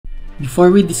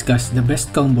Before we discuss the best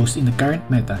combos in the current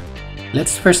meta,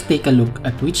 let's first take a look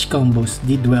at which combos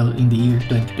did well in the year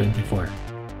 2024.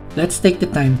 Let's take the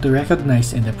time to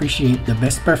recognize and appreciate the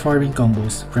best performing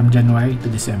combos from January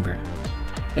to December.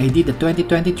 I did the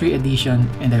 2023 edition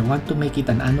and I want to make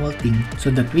it an annual thing so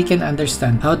that we can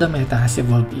understand how the meta has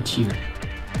evolved each year.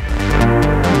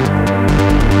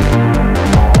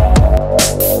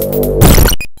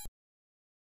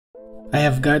 I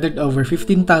have gathered over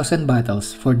 15,000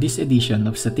 battles for this edition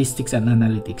of Statistics and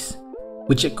Analytics,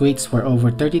 which equates for over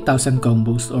 30,000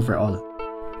 combos overall.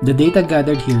 The data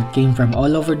gathered here came from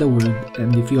all over the world,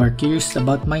 and if you are curious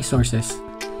about my sources,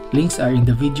 links are in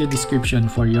the video description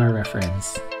for your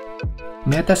reference.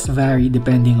 Metas vary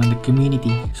depending on the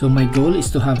community, so my goal is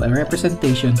to have a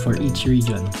representation for each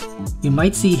region. You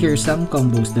might see here some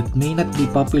combos that may not be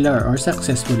popular or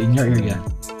successful in your area,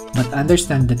 but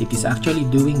understand that it is actually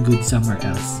doing good somewhere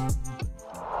else.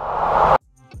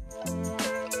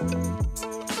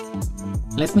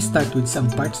 Let me start with some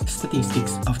parts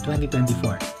statistics of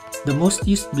 2024. The most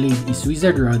used blade is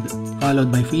Wizard Rod,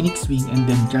 followed by Phoenix Wing and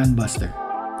then Grandbuster.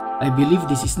 I believe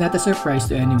this is not a surprise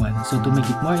to anyone, so to make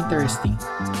it more interesting,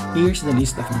 here's the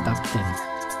list of the top 10.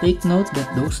 Take note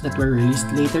that those that were released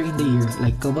later in the year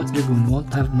like Cobalt Dragoon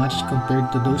won't have much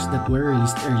compared to those that were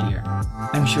released earlier.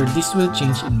 I'm sure this will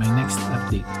change in my next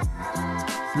update.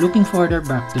 Looking further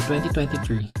back to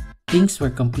 2023, things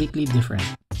were completely different.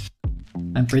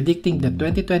 I'm predicting that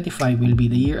 2025 will be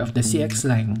the year of the CX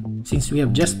line, since we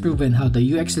have just proven how the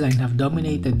UX line have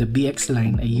dominated the BX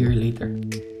line a year later.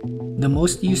 The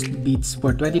most used beats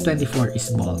for 2024 is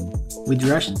Ball, with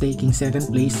Rush taking 2nd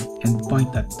place and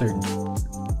Point at 3rd.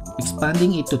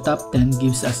 Expanding it to top 10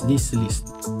 gives us this list.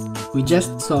 We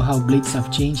just saw how blades have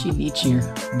changed in each year,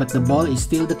 but the Ball is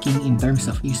still the king in terms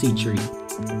of usage rate.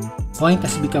 Point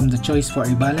has become the choice for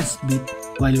a balanced beat,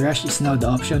 while Rush is now the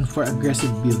option for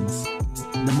aggressive builds.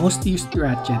 The most used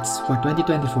ratchets for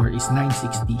 2024 is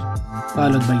 960,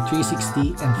 followed by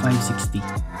 360 and 560.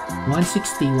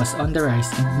 160 was on the rise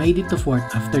and made it to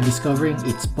 4th after discovering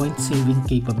its point-saving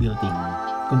capability.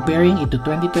 Comparing it to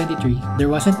 2023, there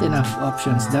wasn't enough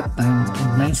options that time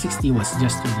and 960 was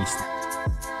just released.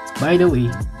 By the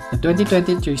way, the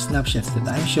 2023 snapshots that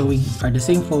I'm showing are the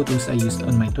same photos I used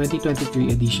on my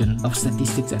 2023 edition of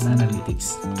Statistics and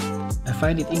Analytics. I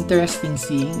find it interesting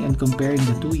seeing and comparing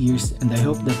the 2 years, and I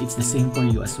hope that it's the same for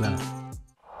you as well.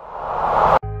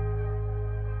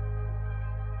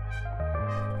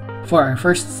 For our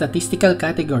first statistical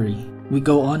category, we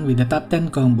go on with the top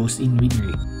 10 combos in win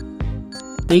rate.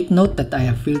 Take note that I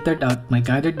have filtered out my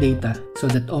gathered data so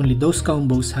that only those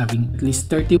combos having at least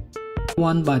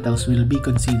 31 battles will be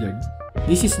considered.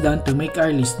 This is done to make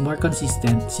our list more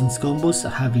consistent since combos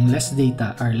having less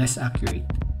data are less accurate.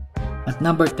 At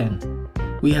number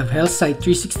 10, we have Hellsight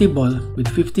 360 Ball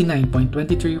with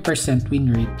 59.23%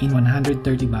 win rate in 130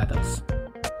 battles.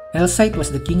 Hellsight was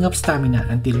the king of stamina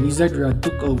until Wizard Rod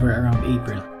took over around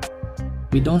April.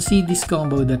 We don't see this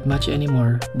combo that much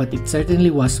anymore, but it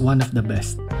certainly was one of the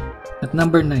best. At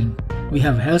number 9, we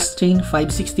have Hell's Chain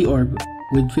 560 Orb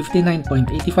with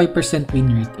 59.85%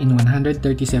 win rate in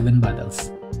 137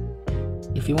 battles.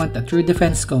 If you want a true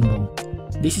defense combo,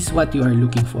 this is what you are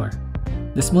looking for.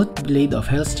 The smooth blade of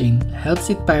Hell's Chain helps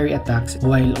it parry attacks,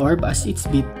 while Orb as its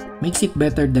beat makes it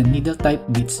better than needle type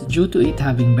beats due to it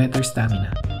having better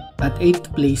stamina. At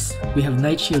 8th place, we have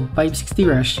Night Shield 560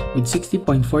 Rush with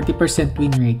 60.40% win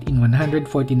rate in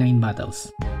 149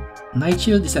 battles. Night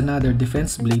Shield is another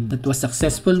defense blade that was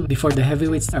successful before the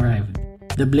heavyweights arrived.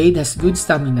 The blade has good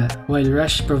stamina, while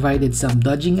Rush provided some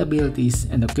dodging abilities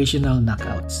and occasional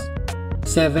knockouts.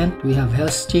 7th, we have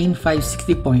Hell's Chain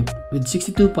 560 Point with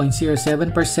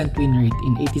 62.07% win rate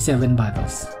in 87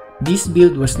 battles. This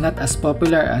build was not as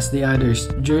popular as the others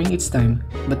during its time,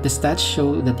 but the stats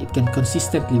show that it can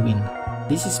consistently win.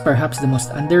 This is perhaps the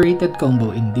most underrated combo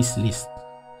in this list.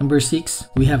 Number 6,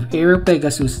 we have Aero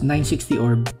Pegasus 960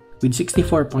 Orb with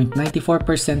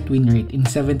 64.94% win rate in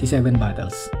 77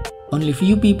 battles. Only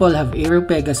few people have Aero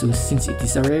Pegasus since it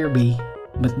is a rare bay,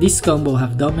 but this combo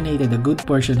have dominated a good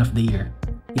portion of the year.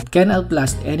 It can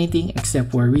outlast anything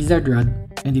except for Wizard Rod,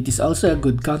 and it is also a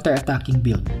good counter-attacking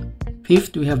build.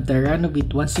 5th, we have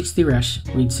Tyrannobeat 160 Rush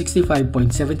with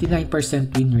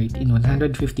 65.79% win rate in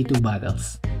 152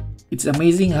 battles. It's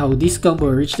amazing how this combo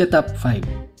reached the top 5,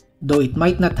 though it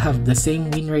might not have the same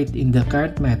win rate in the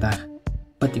current meta,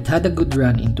 but it had a good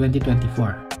run in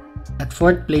 2024. At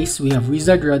 4th place, we have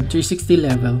Wizard Rod 360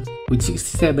 level with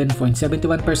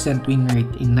 67.71% win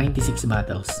rate in 96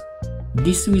 battles.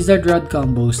 This Wizard Rod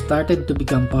combo started to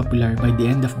become popular by the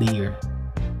end of the year.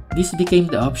 This became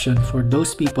the option for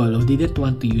those people who didn't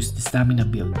want to use the stamina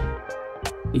build.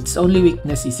 Its only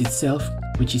weakness is itself,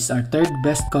 which is our third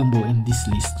best combo in this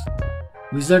list.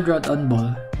 Wizard Rod on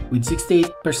Ball with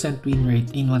 68% win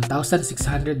rate in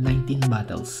 1,619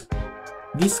 battles.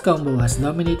 This combo has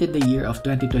dominated the year of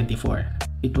 2024.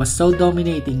 It was so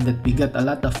dominating that we got a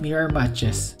lot of mirror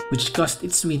matches, which caused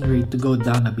its win rate to go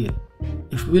down a bit.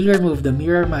 If we'll remove the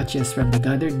mirror matches from the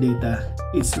gathered data,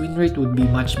 its win rate would be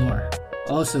much more.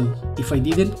 Also, if I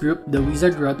didn't group the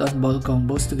Wizard Rod on Ball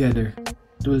combos together,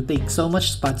 it will take so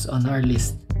much spots on our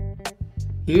list.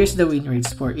 Here's the win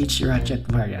rates for each ratchet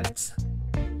variants.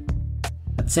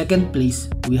 At second place,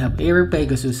 we have Aero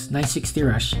Pegasus 960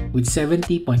 Rush with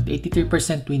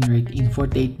 70.83% win rate in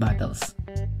 48 battles.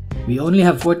 We only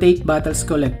have 48 battles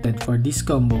collected for this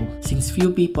combo since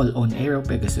few people own Aero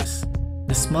Pegasus.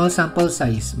 The small sample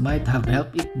size might have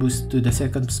helped it boost to the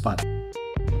second spot.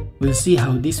 We'll see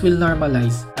how this will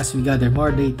normalize as we gather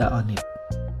more data on it.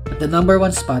 At the number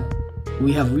 1 spot,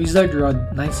 we have Wizard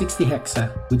Rod 960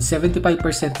 Hexa with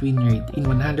 75% win rate in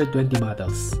 120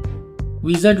 battles.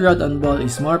 Wizard Rod on Ball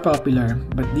is more popular,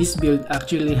 but this build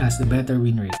actually has the better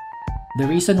win rate. The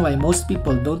reason why most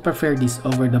people don't prefer this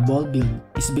over the ball build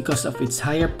is because of its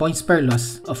higher points per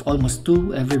loss of almost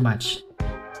 2 every match.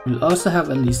 We'll also have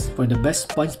a list for the best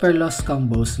points per loss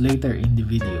combos later in the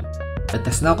video. Let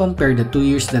us now compare the 2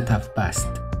 years that have passed.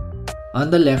 On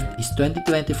the left is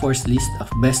 2024's list of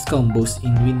best combos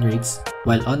in win rates,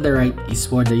 while on the right is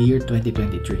for the year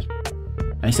 2023.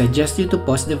 I suggest you to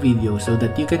pause the video so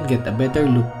that you can get a better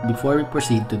look before we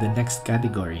proceed to the next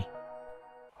category.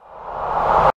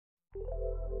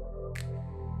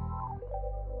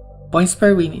 Points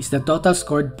per win is the total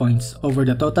scored points over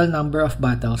the total number of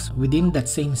battles within that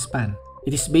same span.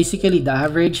 It is basically the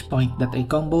average point that a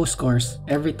combo scores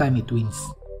every time it wins.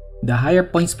 The higher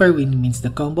points per win means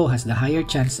the combo has the higher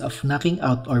chance of knocking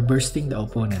out or bursting the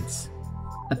opponents.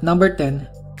 At number 10,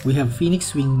 we have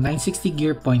Phoenix Wing 960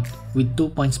 Gear Point with 2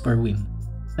 points per win.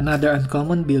 Another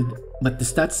uncommon build, but the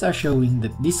stats are showing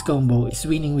that this combo is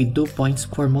winning with 2 points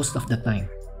for most of the time.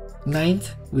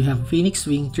 9th, we have Phoenix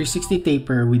Wing 360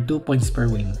 Taper with 2 points per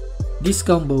win. This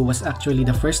combo was actually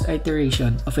the first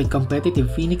iteration of a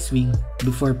competitive Phoenix Wing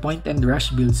before point and rush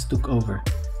builds took over.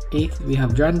 8th, we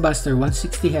have Drandbuster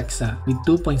 160 Hexa with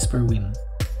 2 points per win.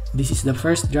 This is the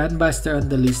first Drandbuster on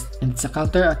the list and it's a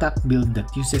counter-attack build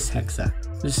that uses Hexa.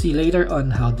 We'll see later on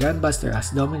how Drandbuster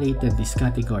has dominated this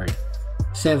category.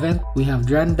 7th, we have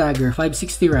Dranddagger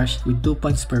 560 Rush with 2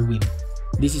 points per win.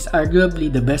 This is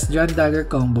arguably the best Dranddagger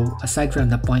combo aside from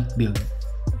the point build.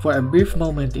 For a brief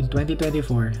moment in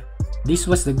 2024, this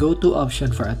was the go-to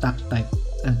option for attack type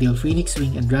until Phoenix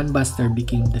Wing and Drandbuster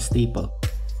became the staple.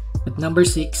 At number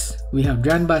 6, we have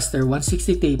Drandbuster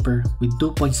 160 Taper with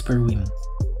 2 points per win.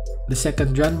 The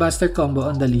second Drandbuster combo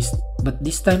on the list, but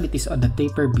this time it is on the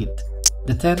taper bit.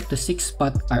 The 10th to 6th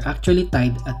spot are actually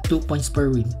tied at 2 points per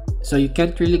win, so you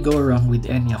can't really go wrong with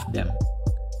any of them.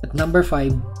 At number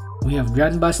 5, we have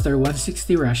Drandbuster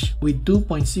 160 Rush with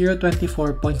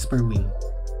 2.024 points per win.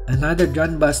 Another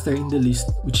Drandbuster in the list,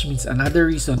 which means another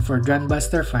reason for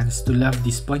Drandbuster fans to love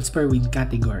this points per win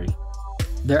category.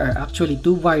 There are actually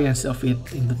 2 variants of it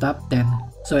in the top 10,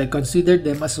 so I considered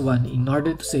them as one in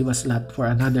order to save a slot for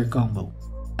another combo.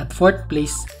 At 4th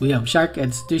place, we have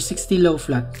Sharkhead's 360 Low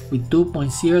Flat with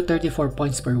 2.034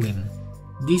 points per win.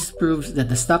 This proves that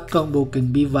the stock combo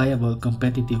can be viable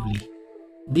competitively.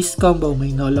 This combo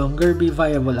may no longer be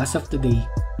viable as of today,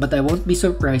 but I won't be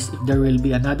surprised if there will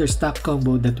be another stock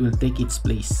combo that will take its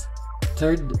place.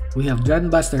 3rd, we have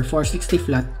Drandbuster 460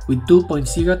 Flat with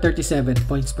 2.037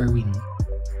 points per win.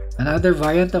 Another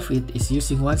variant of it is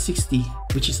using 160,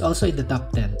 which is also in the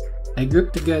top 10. I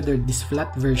grouped together this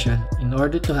flat version in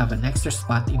order to have an extra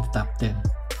spot in the top 10.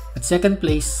 At 2nd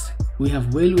place, we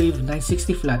have Whale Wave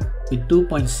 960 Flat with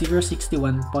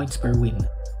 2.061 points per win.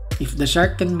 If the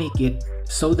shark can make it,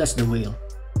 so does the whale.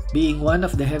 Being one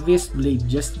of the heaviest blade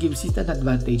just gives it an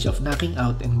advantage of knocking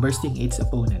out and bursting its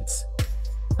opponents.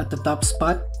 At the top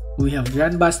spot, we have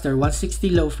Drandbuster 160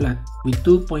 Low Flat with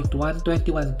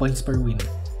 2.121 points per win.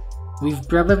 We've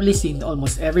probably seen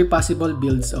almost every possible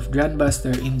builds of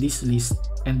Drandbuster in this list,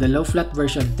 and the low flat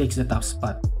version takes the top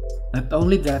spot. Not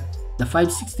only that, the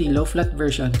 560 low flat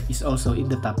version is also in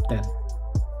the top 10.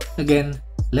 Again,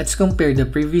 let's compare the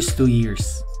previous 2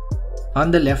 years. On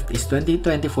the left is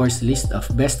 2024's list of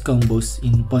best combos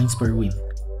in points per win,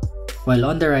 while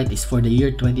on the right is for the year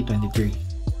 2023.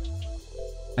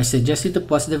 I suggest you to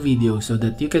pause the video so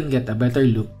that you can get a better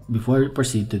look before we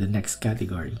proceed to the next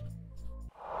category.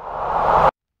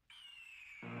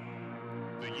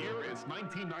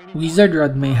 Wizard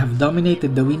Rod may have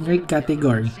dominated the win rate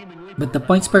category, but the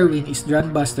points per win is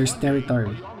Drandbuster's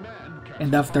territory.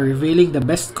 And after revealing the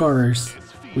best scorers,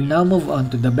 we now move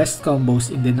on to the best combos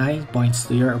in denying points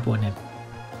to your opponent.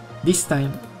 This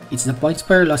time, it's the points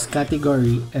per loss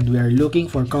category and we are looking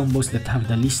for combos that have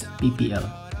the least PPL.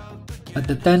 At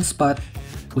the 10th spot,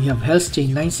 we have Hell's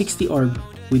Chain 960 Orb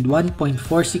with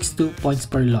 1.462 points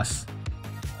per loss.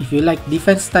 If you like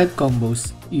defense type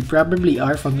combos, you probably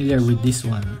are familiar with this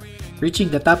one. Reaching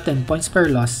the top 10 points per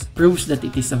loss proves that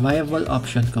it is a viable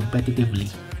option competitively.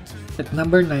 At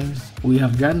number 9, we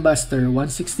have Grandbuster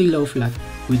 160 Low Flat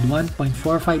with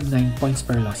 1.459 points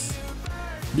per loss.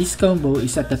 This combo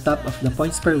is at the top of the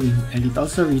points per win and it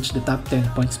also reached the top 10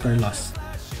 points per loss.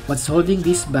 What's holding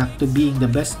this back to being the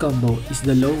best combo is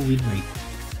the low win rate.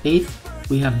 8th,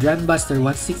 we have Grandbuster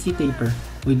 160 Taper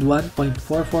with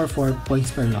 1.444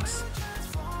 points per loss.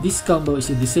 This combo is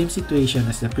in the same situation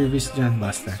as the previous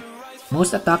Grandbuster.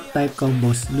 Most attack type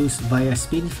combos lose via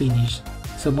spin finish,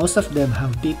 so most of them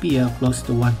have PPL close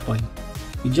to 1 point.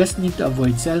 You just need to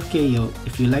avoid self-KO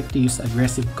if you like to use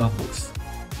aggressive combos.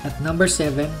 At number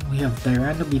 7, we have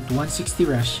Tyrannobit 160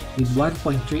 Rush with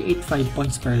 1.385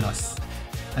 points per loss.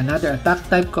 Another attack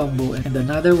type combo and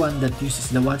another one that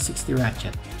uses the 160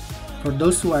 Ratchet. For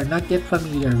those who are not yet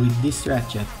familiar with this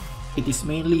Ratchet, it is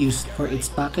mainly used for its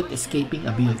packet escaping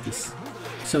abilities.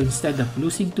 So instead of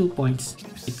losing 2 points,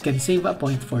 it can save a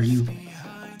point for you.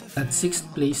 At 6th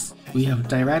place, we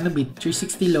have Tyrannobit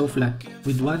 360 Low Flat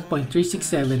with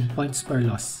 1.367 points per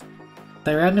loss.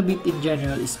 Tyrannobit in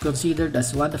general is considered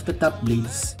as one of the top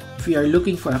blades. If you are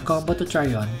looking for a combo to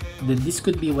try on, then this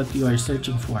could be what you are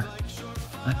searching for.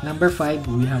 At number 5,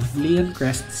 we have Leon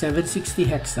Crest 760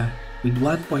 Hexa with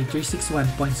 1.361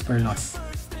 points per loss.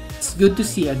 It's good to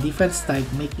see a defense type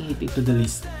making it into the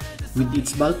list. With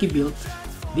its bulky build,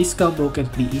 this combo can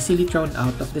be easily thrown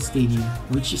out of the stadium,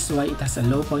 which is why it has a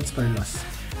low points per loss.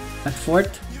 At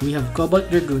 4th, we have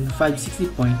Cobalt Dragoon 560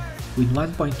 Point with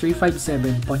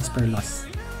 1.357 points per loss.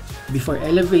 Before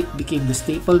Elevate became the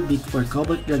staple beat for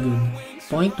Cobalt Dragoon,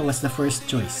 Point was the first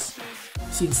choice.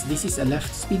 Since this is a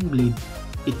left spin blade,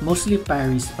 it mostly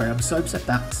parries or absorbs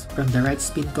attacks from the right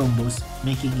spin combos,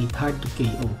 making it hard to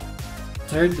KO.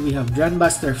 3rd, we have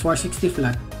Grandbuster 460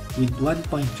 Flat with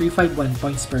 1.351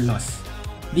 points per loss.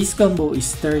 This combo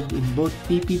is 3rd in both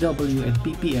PPW and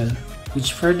PPL,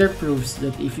 which further proves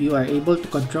that if you are able to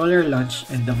control your launch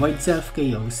and avoid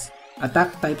self-KOs,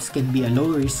 attack types can be a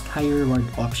low-risk, high-reward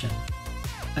option.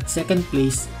 At 2nd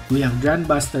place, we have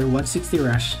Grandbuster 160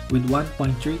 Rush with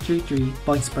 1.333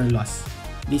 points per loss.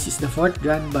 This is the 4th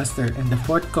Grandbuster and the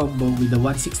 4th combo with the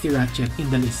 160 Ratchet in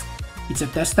the list. It's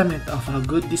a testament of how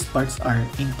good these parts are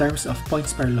in terms of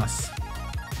points per loss.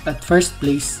 At 1st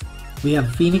place, we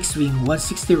have Phoenix Wing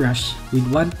 160 Rush with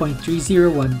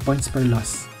 1.301 points per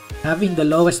loss. Having the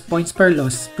lowest points per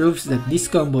loss proves that this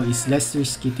combo is less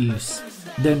risky to use.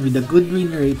 Then with a good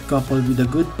win rate coupled with a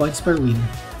good points per win,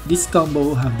 this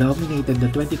combo have dominated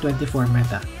the 2024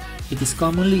 meta. It is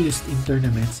commonly used in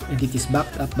tournaments and it is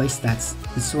backed up by stats,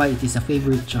 that's why it is a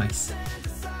favorite choice.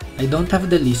 I don't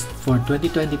have the list for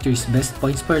 2023's best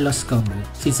points per loss combo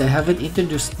since I haven't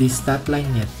introduced this stat line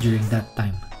yet during that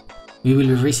time. We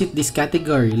will revisit this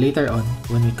category later on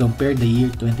when we compare the year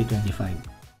 2025.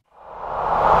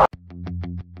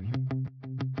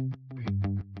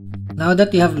 Now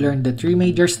that you have learned the 3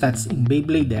 major stats in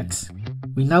Beyblade X,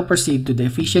 we now proceed to the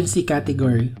efficiency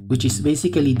category, which is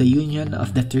basically the union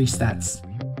of the 3 stats.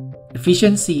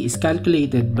 Efficiency is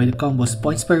calculated by the combo's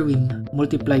points per win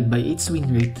multiplied by its win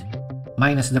rate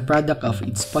minus the product of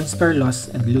its points per loss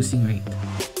and losing rate.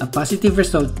 A positive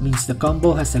result means the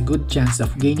combo has a good chance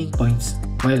of gaining points,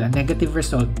 while a negative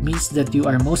result means that you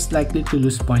are most likely to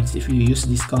lose points if you use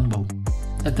this combo.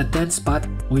 At the 10th spot,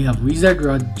 we have Wizard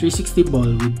Rod 360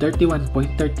 Ball with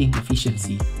 31.13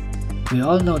 efficiency. We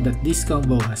all know that this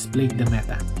combo has plagued the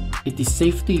meta. It is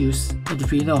safe to use, and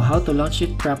if you know how to launch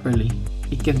it properly,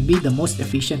 it can be the most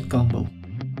efficient combo.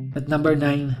 At number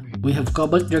 9, we have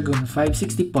Cobalt Dragoon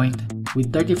 560 Point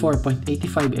with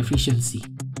 34.85 efficiency.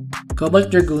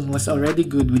 Cobalt Dragoon was already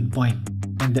good with point,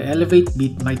 and the Elevate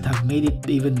beat might have made it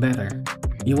even better.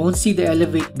 You won't see the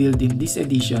Elevate build in this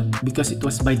edition because it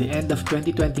was by the end of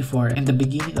 2024 and the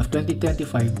beginning of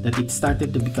 2025 that it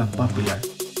started to become popular.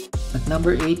 At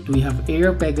number 8, we have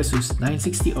Aero Pegasus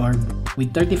 960 Orb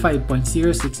with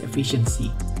 35.06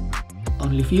 efficiency.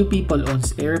 Only few people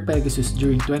owns Aero Pegasus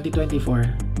during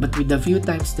 2024, but with the few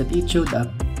times that it showed up,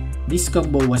 this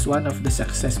combo was one of the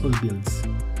successful builds.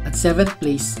 At 7th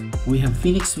place, we have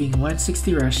Phoenix Wing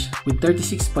 160 Rush with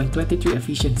 36.23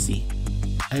 efficiency.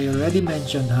 I already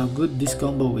mentioned how good this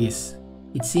combo is.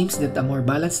 It seems that a more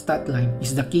balanced stat line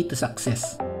is the key to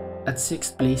success. At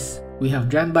 6th place, we have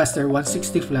Grandbuster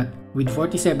 160 flat with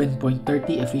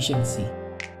 47.30 efficiency.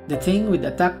 The thing with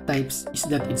attack types is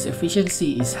that its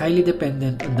efficiency is highly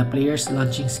dependent on the player's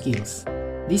launching skills.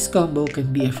 This combo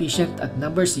can be efficient at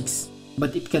number 6,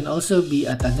 but it can also be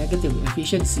at a negative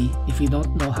efficiency if you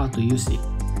don't know how to use it.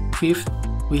 5th,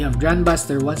 we have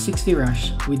Grandbuster 160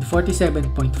 Rush with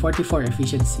 47.44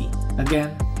 efficiency.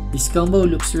 Again, this combo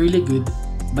looks really good,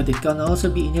 but it can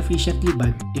also be inefficiently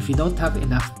bad if you don't have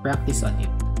enough practice on it.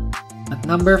 At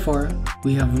number 4,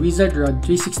 we have Wizard Rod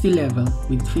 360 level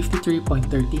with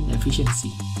 53.13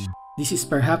 efficiency. This is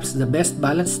perhaps the best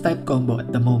balanced type combo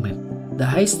at the moment. The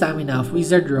high stamina of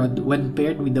Wizard Rod when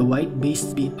paired with the wide base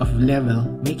speed of level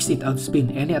makes it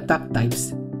outspin any attack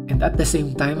types, and at the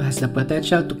same time has the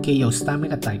potential to KO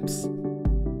stamina types.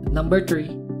 At number 3,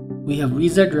 we have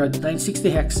Wizard Rod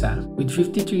 960 Hexa with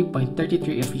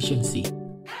 53.33 efficiency.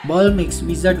 Ball makes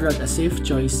Wizard Rod a safe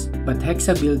choice, but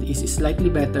Hexa build is slightly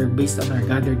better based on our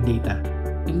gathered data.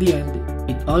 In the end,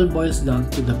 it all boils down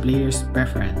to the player's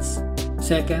preference.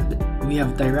 Second, we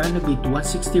have Tyrannobeat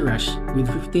 160 Rush with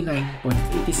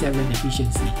 59.87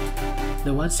 efficiency. The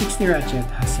 160 Ratchet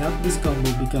has helped this combo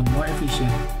become more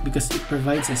efficient because it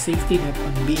provides a safety net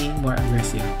on being more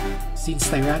aggressive. Since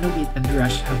Tyrannobeat and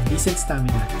Rush have decent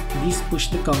stamina, these push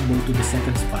the combo to the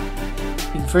second spot.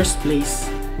 In first place,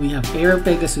 we have Aero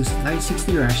Pegasus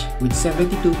 960 Rush with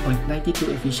 72.92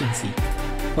 efficiency.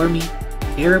 For me,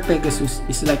 Aero Pegasus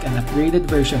is like an upgraded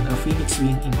version of Phoenix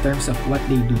Wing in terms of what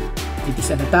they do. It is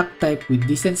an attack type with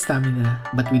decent stamina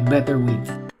but with better weight.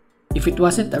 If it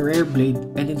wasn't a rare blade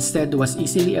and instead was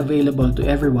easily available to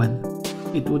everyone,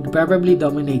 it would probably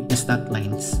dominate the stat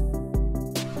lines.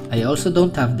 I also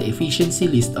don't have the efficiency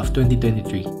list of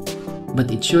 2023. But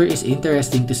it sure is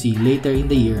interesting to see later in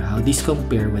the year how these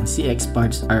compare when CX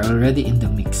parts are already in the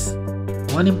mix.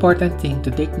 One important thing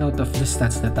to take note of the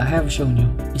stats that I have shown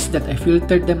you is that I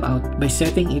filtered them out by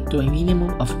setting it to a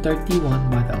minimum of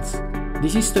 31 battles.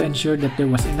 This is to ensure that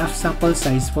there was enough sample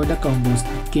size for the combos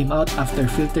that came out after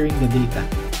filtering the data.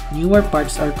 Newer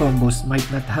parts or combos might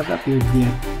not have appeared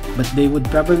yet, but they would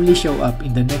probably show up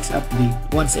in the next update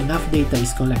once enough data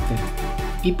is collected.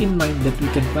 Keep in mind that we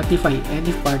can quantify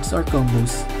any parts or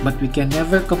combos, but we can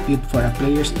never compute for a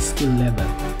player's skill level.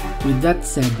 With that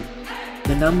said,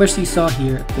 the numbers you saw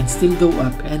here can still go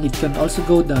up and it can also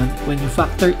go down when you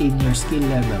factor in your skill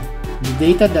level. The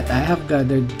data that I have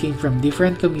gathered came from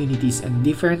different communities and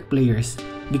different players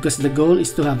because the goal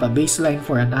is to have a baseline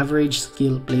for an average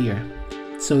skill player.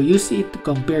 So use it to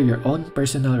compare your own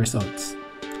personal results.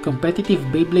 Competitive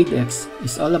Beyblade X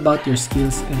is all about your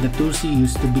skills and the tools you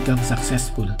use to become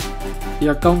successful.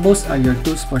 Your combos are your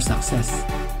tools for success.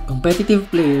 Competitive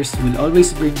players will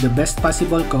always bring the best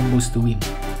possible combos to win.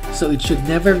 So it should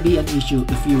never be an issue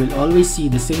if you will always see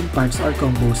the same parts or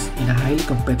combos in a highly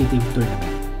competitive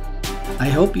tournament. I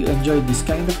hope you enjoyed this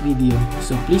kind of video,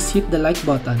 so please hit the like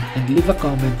button and leave a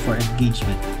comment for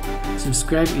engagement.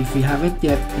 Subscribe if you haven't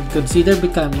yet and consider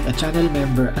becoming a channel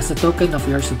member as a token of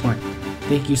your support.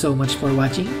 Thank you so much for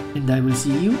watching, and I will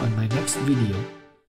see you on my next video.